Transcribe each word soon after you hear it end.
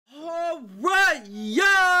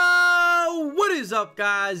up,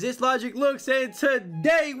 guys? It's LogicLookss, and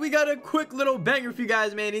today we got a quick little banger for you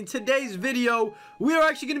guys, man. In today's video, we are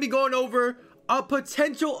actually going to be going over a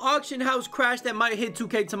potential auction house crash that might hit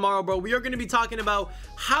 2K tomorrow, bro. We are going to be talking about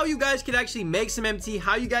how you guys could actually make some MT,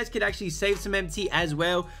 how you guys could actually save some MT as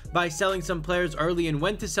well by selling some players early, and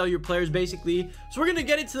when to sell your players, basically. So we're going to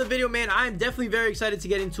get into the video, man. I am definitely very excited to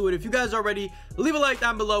get into it. If you guys are ready, leave a like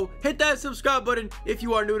down below, hit that subscribe button if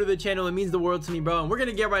you are new to the channel. It means the world to me, bro, and we're going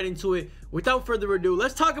to get right into it. Without further ado,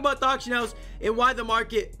 let's talk about the auction house and why the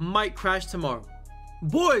market might crash tomorrow.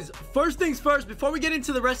 Boys, first things first, before we get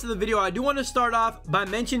into the rest of the video, I do want to start off by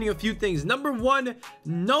mentioning a few things. Number one,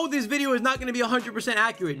 no, this video is not going to be 100%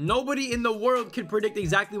 accurate. Nobody in the world can predict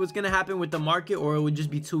exactly what's going to happen with the market, or it would just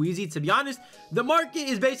be too easy. To be honest, the market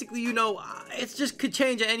is basically, you know, it's just could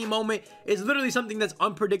change at any moment. It's literally something that's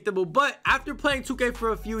unpredictable. But after playing 2K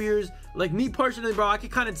for a few years, like me personally, bro, I can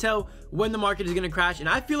kind of tell when the market is going to crash, and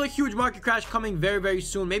I feel a huge market crash coming very, very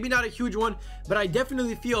soon. Maybe not a huge one, but I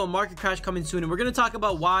definitely feel a market crash coming soon, and we're going to talk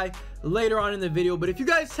about why later on in the video. But if you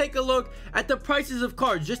guys take a look at the prices of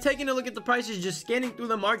cards, just taking a look at the prices, just scanning through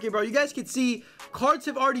the market, bro, you guys can see cards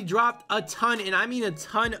have already dropped a ton, and I mean a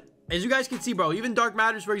ton. As you guys can see, bro, even Dark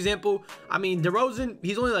Matters, for example, I mean, DeRozan,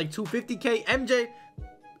 he's only like 250k. MJ,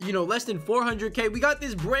 you know, less than 400k. We got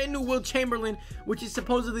this brand new Will Chamberlain, which is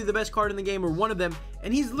supposedly the best card in the game, or one of them,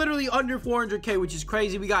 and he's literally under 400k, which is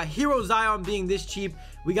crazy. We got Hero Zion being this cheap.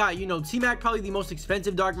 We got, you know, T-Mac, probably the most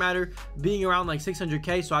expensive Dark Matter, being around like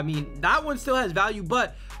 600k. So I mean, that one still has value,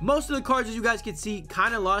 but most of the cards, as you guys can see,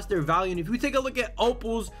 kind of lost their value. And if you take a look at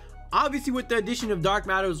opals, obviously with the addition of Dark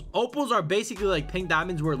Matters, opals are basically like pink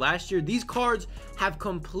diamonds were last year. These cards have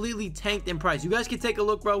completely tanked in price. You guys can take a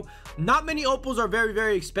look, bro. Not many opals are very,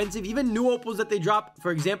 very expensive. Even new opals that they drop,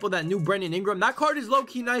 for example, that new Brandon Ingram, that card is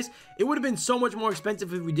low-key nice. It would have been so much more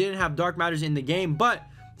expensive if we didn't have Dark Matters in the game. But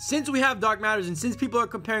since we have Dark Matters, and since people are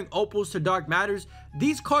comparing opals to Dark Matters,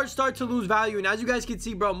 these cards start to lose value. And as you guys can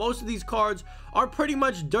see, bro, most of these cards are pretty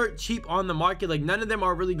much dirt cheap on the market. Like, none of them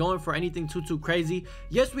are really going for anything too crazy.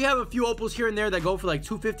 Yes, we have a few opals here and there that go for like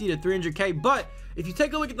 250 to 300k, but if you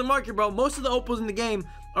take a look at the market, bro, most of the opals in the game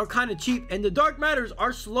are kind of cheap, and the Dark Matters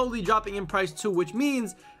are slowly dropping in price too, which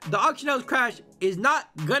means the auction house crash is not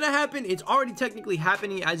gonna happen. It's already technically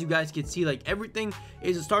happening. As you guys can see, like, everything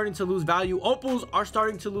is starting to lose value. Opals are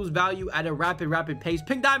starting to lose value at a rapid pace.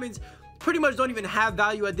 Pink diamonds pretty much don't even have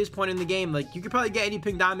value at this point in the game. Like, you could probably get any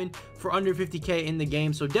pink diamond for under 50k in the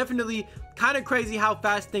game. So definitely kind of crazy how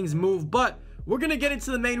fast things move. But we're gonna get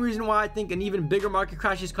into the main reason why I think an even bigger market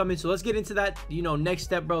crash is coming. So let's get into that, you know, next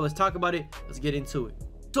step, bro. Let's talk about it. Let's get into it.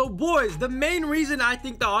 So boys, the main reason I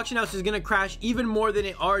think the auction house is gonna crash even more than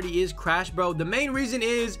it already is crashed, bro, the main reason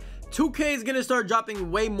is 2K is gonna start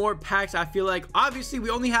dropping way more packs. I feel like, obviously, we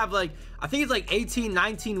only have like, I think it's like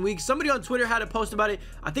 18-19 weeks. Somebody on Twitter had a post about it.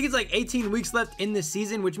 I think it's like 18 weeks left in the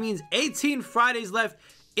season, which means 18 Fridays left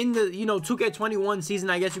in the, you know, 2K21 season,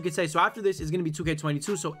 I guess you could say. So after this is going to be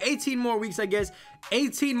 2K22, so 18 more weeks, I guess,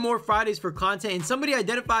 18 more Fridays for content. And somebody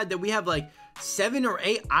identified that we have like 7 or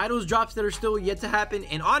 8 idols drops that are still yet to happen.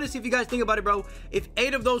 And honestly, if you guys think about it, bro, if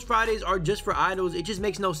 8 of those Fridays are just for idols, it just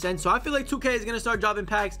makes no sense. So I feel like 2K is going to start dropping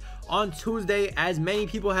packs on Tuesday, as many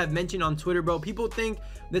people have mentioned on Twitter, bro. People think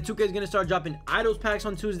that 2K is going to start dropping idols packs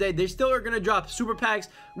on Tuesday. They still are going to drop super packs.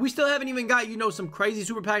 We still haven't even got, you know, some crazy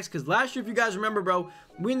super packs, because last year, if you guys remember, bro,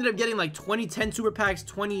 we ended up getting like 2010 super packs,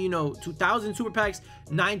 2000 super packs,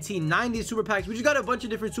 1990 super packs. We just got a bunch of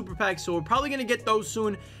different super packs, so we're probably going to get those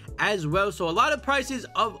soon as well. So a lot of prices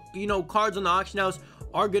of, you know, cards on the auction house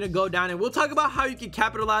are going to go down, and we'll talk about how you can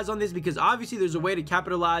capitalize on this, because obviously there's a way to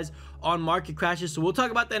capitalize on market crashes. So we'll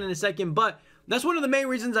talk about that in a second, but that's one of the main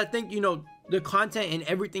reasons I think, you know, the content and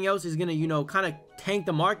everything else is gonna, you know, kind of tank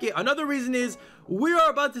the market. Another reason is we are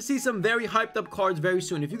about to see some very hyped up cards very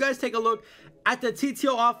soon. If you guys take a look at the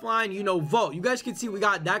TTO offline, you know, vote, you guys can see we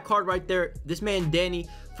got that card right there. This man Danny,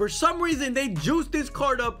 for some reason they juiced this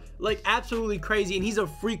card up like absolutely crazy, and he's a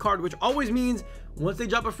free card, which always means once they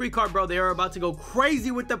drop a free card, bro, they are about to go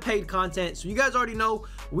crazy with the paid content. So you guys already know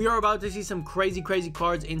we are about to see some crazy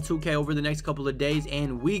cards in 2K over the next couple of days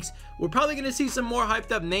and weeks. We're probably going to see some more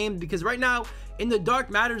hyped up names, because right now in the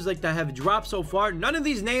Dark Matters, like, that have dropped so far, none of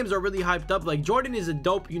these names are really hyped up. Like, Jordan is a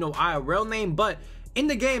dope, you know, IRL name, but in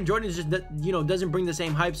the game, Jordan is just, you know, doesn't bring the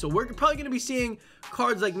same hype. So we're probably going to be seeing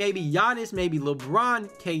cards like maybe Giannis, maybe LeBron,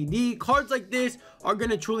 KD. Cards like this are going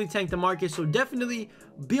to truly tank the market. So definitely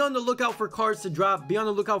be on the lookout for cards to drop. Be on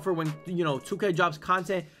the lookout for when, you know, 2K drops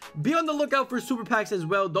content. Be on the lookout for super packs as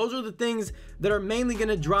well. Those are the things that are mainly going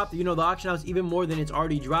to drop, you know, the auction house even more than it's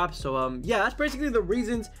already dropped. So yeah, that's basically the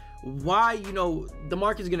reasons why, you know, the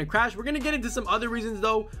market is going to crash. We're going to get into some other reasons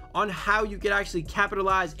though on how you can actually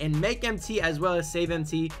capitalize and make MT as well as save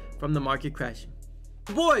MT from the market crashing.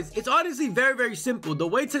 Boys, it's honestly very, very simple. The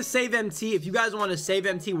way to save MT, if you guys want to save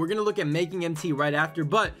MT, we're going to look at making MT right after.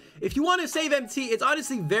 But if you want to save MT, it's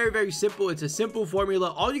honestly very, very simple. It's a simple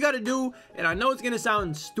formula. All you got to do, and I know it's going to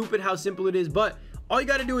sound stupid how simple it is, but all you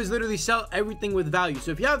got to do is literally sell everything with value.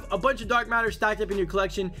 So if you have a bunch of dark matter stacked up in your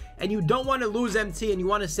collection and you don't want to lose MT and you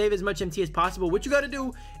want to save as much MT as possible, what you got to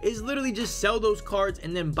do is literally just sell those cards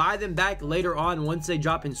and then buy them back later on once they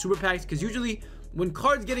drop in super packs. Because usually when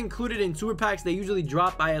cards get included in super packs, they usually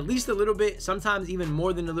drop by at least a little bit, sometimes even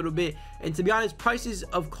more than a little bit. And to be honest, prices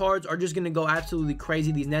of cards are just going to go absolutely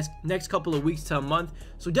crazy these next couple of weeks to a month.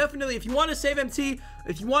 So definitely, if you want to save MT,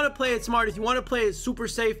 if you want to play it smart, if you want to play it super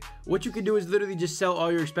safe, what you can do is literally just sell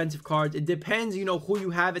all your expensive cards. It depends, you know, who you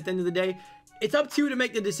have at the end of the day. It's up to you to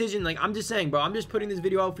make the decision. Like, I'm just saying, bro, I'm just putting this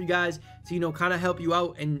video out for you guys to, you know, kind of help you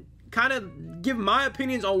out and kind of give my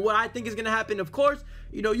opinions on what I think is going to happen. Of course,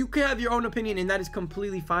 you know, you can have your own opinion and that is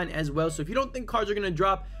completely fine as well. So if you don't think cards are going to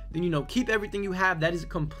drop, then, you know, keep everything you have. That is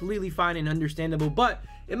completely fine and understandable. But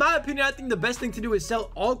in my opinion, I think the best thing to do is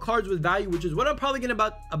sell all cards with value, which is what I'm probably going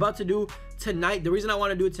to about to do tonight. The reason I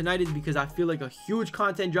want to do it tonight is because I feel like a huge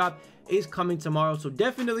content drop is coming tomorrow. So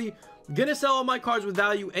definitely gonna sell all my cards with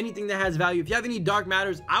value, anything that has value. If you have any dark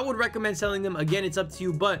matters, I would recommend selling them. Again, it's up to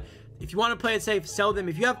you, but if you want to play it safe, sell them.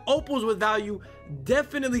 If you have opals with value,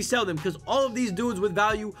 definitely sell them, because all of these dudes with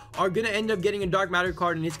value are going to end up getting a dark matter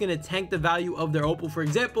card and it's going to tank the value of their opal. For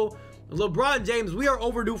example, LeBron James, we are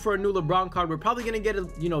overdue for a new LeBron card. We're probably going to get a,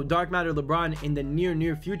 you know, dark matter LeBron in the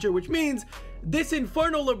near future, which means this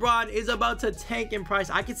Inferno LeBron is about to tank in price.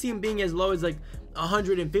 I could see him being as low as like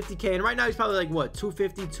 150k, and right now he's probably like what,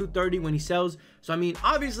 250, 230 when he sells. So I mean,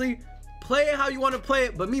 obviously play it how you want to play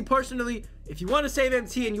it, but me personally, if you want to save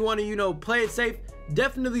MT and you want to, you know, play it safe,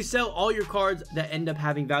 definitely sell all your cards that end up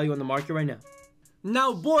having value on the market right now.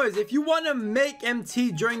 Now, boys, if you want to make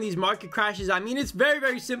MT during these market crashes, I mean, it's very,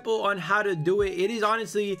 very simple on how to do it. It is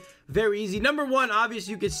honestly very easy. Number one,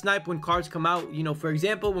 obviously, you can snipe when cards come out. You know, for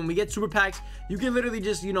example, when we get super packs, you can literally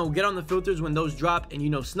just, you know, get on the filters when those drop and,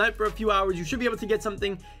 you know, snipe for a few hours. You should be able to get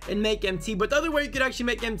something and make MT. But the other way you could actually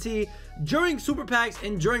make MT during super packs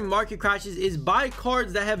and during market crashes is buy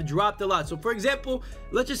cards that have dropped a lot. So, for example,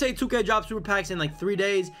 let's just say 2K drops super packs in like 3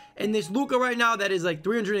 days, and this Luka right now that is like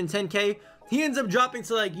 310k, he ends up dropping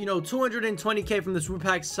to like, you know, 220k from the super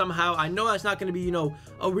packs somehow. I know that's not going to be, you know,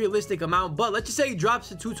 a realistic amount, but let's just say he drops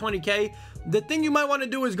to 220k. The thing you might want to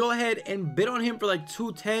do is go ahead and bid on him for like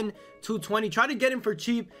 210, 220. Try to get him for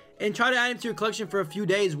cheap and try to add him to your collection for a few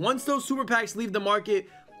days. Once those super packs leave the market,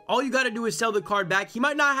 all you got to do is sell the card back. He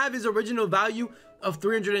might not have his original value of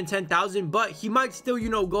 310,000, but he might still, you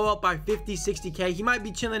know, go up by 50, 60k. He might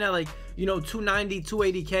be chilling at like, you know, 290,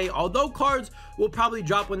 280k. Although cards will probably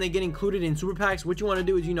drop when they get included in super packs, what you want to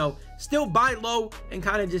do is, you know, still buy low and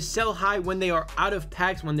kind of just sell high when they are out of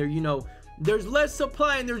packs, when they're, you know, there's less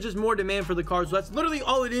supply and there's just more demand for the cards. So that's literally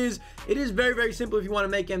all it is. It is very, very simple. If you want to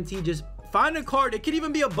make MT, just find a card. It could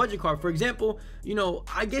even be a budget card. For example, you know,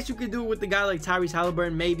 I guess you could do it with the guy like Tyrese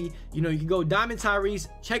Halliburton. Maybe, you know, you could go Diamond Tyrese,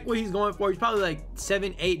 check what he's going for. He's probably like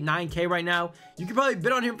 7, 8, 9k right now. You could probably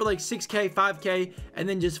bid on him for like 6k, 5k, and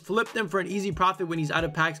then just flip them for an easy profit when he's out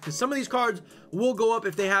of packs, because some of these cards will go up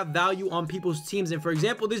if they have value on people's teams. And for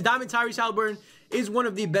example, this Diamond Tyrese Halliburton is one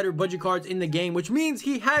of the better budget cards in the game, which means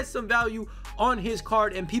he has some value on his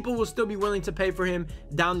card and people will still be willing to pay for him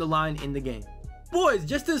down the line in the game. Boys,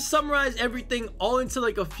 just to summarize everything all into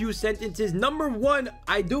like a few sentences. Number one,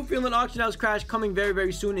 I do feel an auction house crash coming very,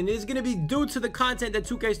 very soon, and it is going to be due to the content that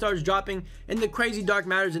 2K starts dropping and the crazy dark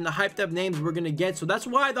matters and the hyped up names we're going to get. So that's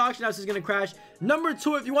why the auction house is going to crash. Number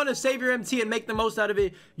two, if you want to save your MT and make the most out of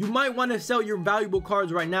it, you might want to sell your valuable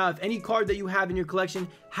cards right now. If any card that you have in your collection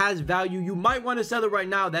has value, you might want to sell it right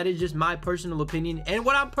now. That is just my personal opinion and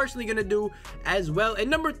what I'm personally going to do as well. And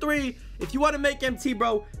number three, if you want to make MT,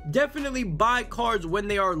 bro, definitely buy cards when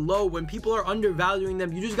they are low, when people are undervaluing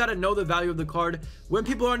them. You just got to know the value of the card. When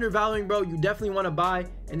people are undervaluing, bro, you definitely want to buy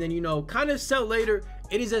and then, you know, kind of sell later.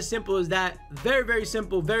 It is as simple as that. Very, very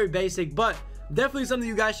simple, very basic, but definitely something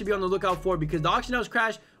you guys should be on the lookout for, because the auction house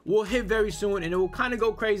crash will hit very soon and it will kind of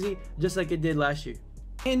go crazy just like it did last year.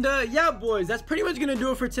 And yeah, boys, that's pretty much gonna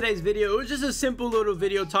do it for today's video. It was just a simple little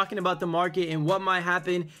video talking about the market and what might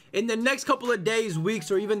happen in the next couple of days,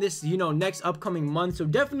 weeks, or even this, you know, next upcoming month. So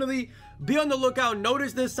definitely be on the lookout.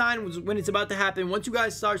 Notice this sign when it's about to happen. Once you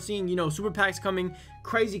guys start seeing, you know, super packs coming,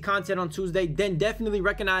 crazy content on Tuesday, then definitely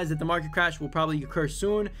recognize that the market crash will probably occur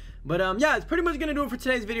soon. But yeah, it's pretty much gonna do it for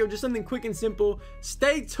today's video. Just something quick and simple.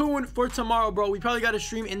 Stay tuned for tomorrow, bro. We probably got a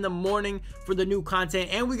stream in the morning for the new content,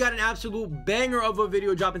 and we got an absolute banger of a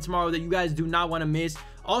video dropping tomorrow that you guys do not want to miss.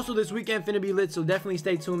 Also, this weekend finna be lit, so definitely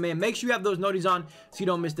stay tuned, man. Make sure you have those noties on so you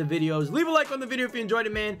don't miss the videos. Leave a like on the video if you enjoyed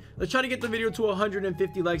it, man. Let's try to get the video to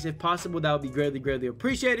 150 likes if possible. That would be greatly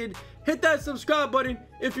appreciated. Hit that subscribe button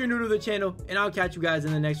if you're new to the channel, and I'll catch you guys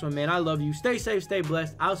in the next one, man. I love you. Stay safe, stay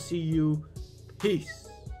blessed. I'll see you. Peace.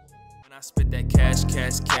 I spit that cash,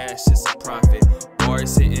 it's a profit.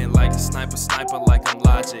 Bars hitting like a sniper like I'm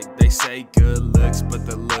Logic. They say good looks, but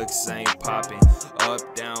the looks ain't popping.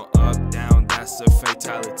 Up, down, that's a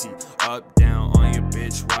fatality. Up, down on your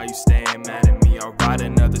bitch, why you staying mad at me? I'll write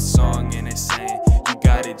another song and it's saying, you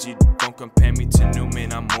got it, G. Don't compare me to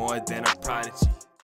Newman, I'm more than a prodigy.